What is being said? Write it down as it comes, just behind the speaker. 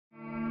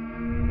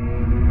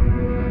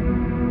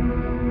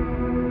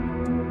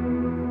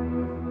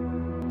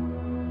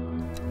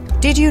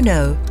Did you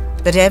know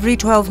that every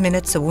 12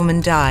 minutes a woman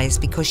dies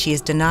because she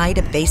is denied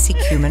a basic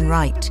human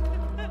right?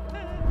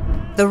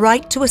 The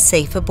right to a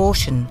safe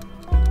abortion.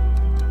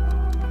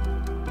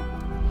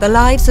 The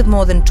lives of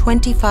more than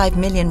 25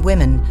 million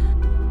women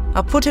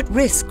are put at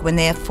risk when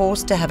they are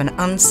forced to have an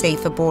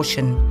unsafe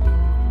abortion.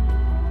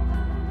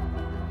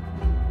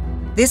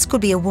 This could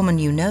be a woman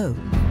you know.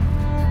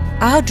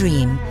 Our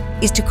dream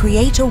is to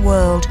create a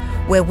world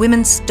where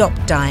women stop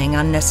dying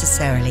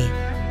unnecessarily,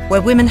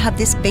 where women have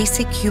this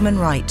basic human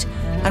right,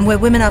 and where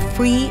women are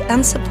free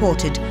and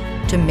supported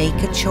to make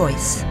a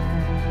choice.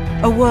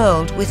 A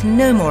world with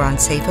no more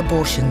unsafe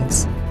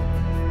abortions.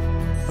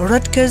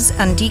 Rutgers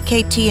and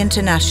DKT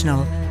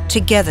International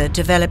together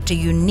developed a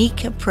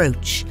unique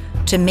approach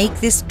to make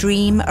this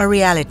dream a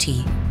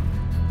reality.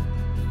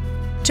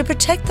 To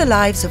protect the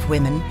lives of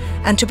women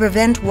and to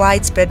prevent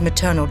widespread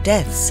maternal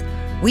deaths,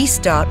 we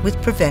start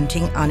with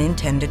preventing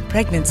unintended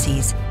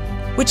pregnancies,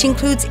 which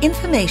includes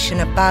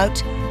information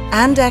about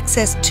and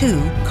access to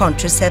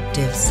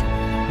contraceptives.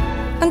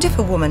 And if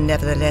a woman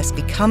nevertheless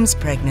becomes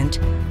pregnant,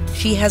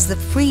 she has the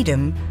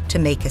freedom to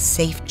make a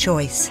safe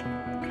choice.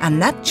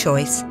 And that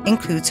choice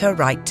includes her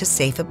right to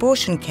safe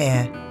abortion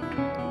care.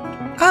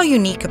 Our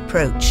unique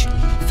approach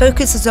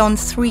focuses on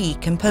 3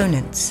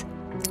 components: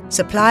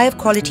 supply of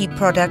quality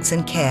products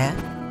and care,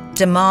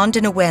 demand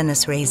and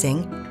awareness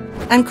raising,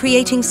 and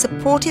creating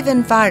supportive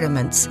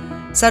environments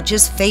such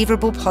as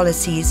favorable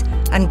policies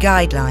and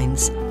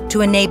guidelines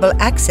to enable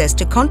access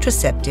to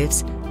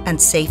contraceptives and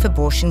safe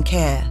abortion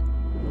care.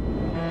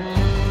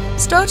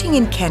 Starting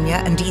in Kenya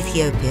and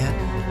Ethiopia,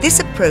 this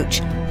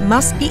approach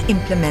must be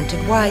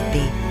implemented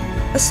widely.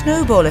 A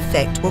snowball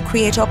effect will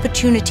create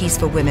opportunities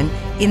for women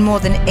in more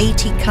than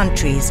 80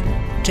 countries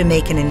to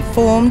make an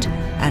informed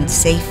and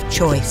safe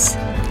choice.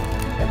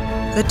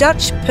 The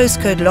Dutch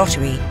postcode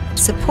lottery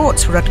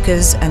supports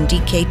Rutgers and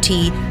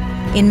DKT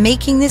in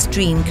making this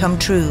dream come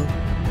true.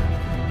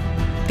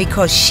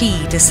 Because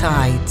she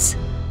decides.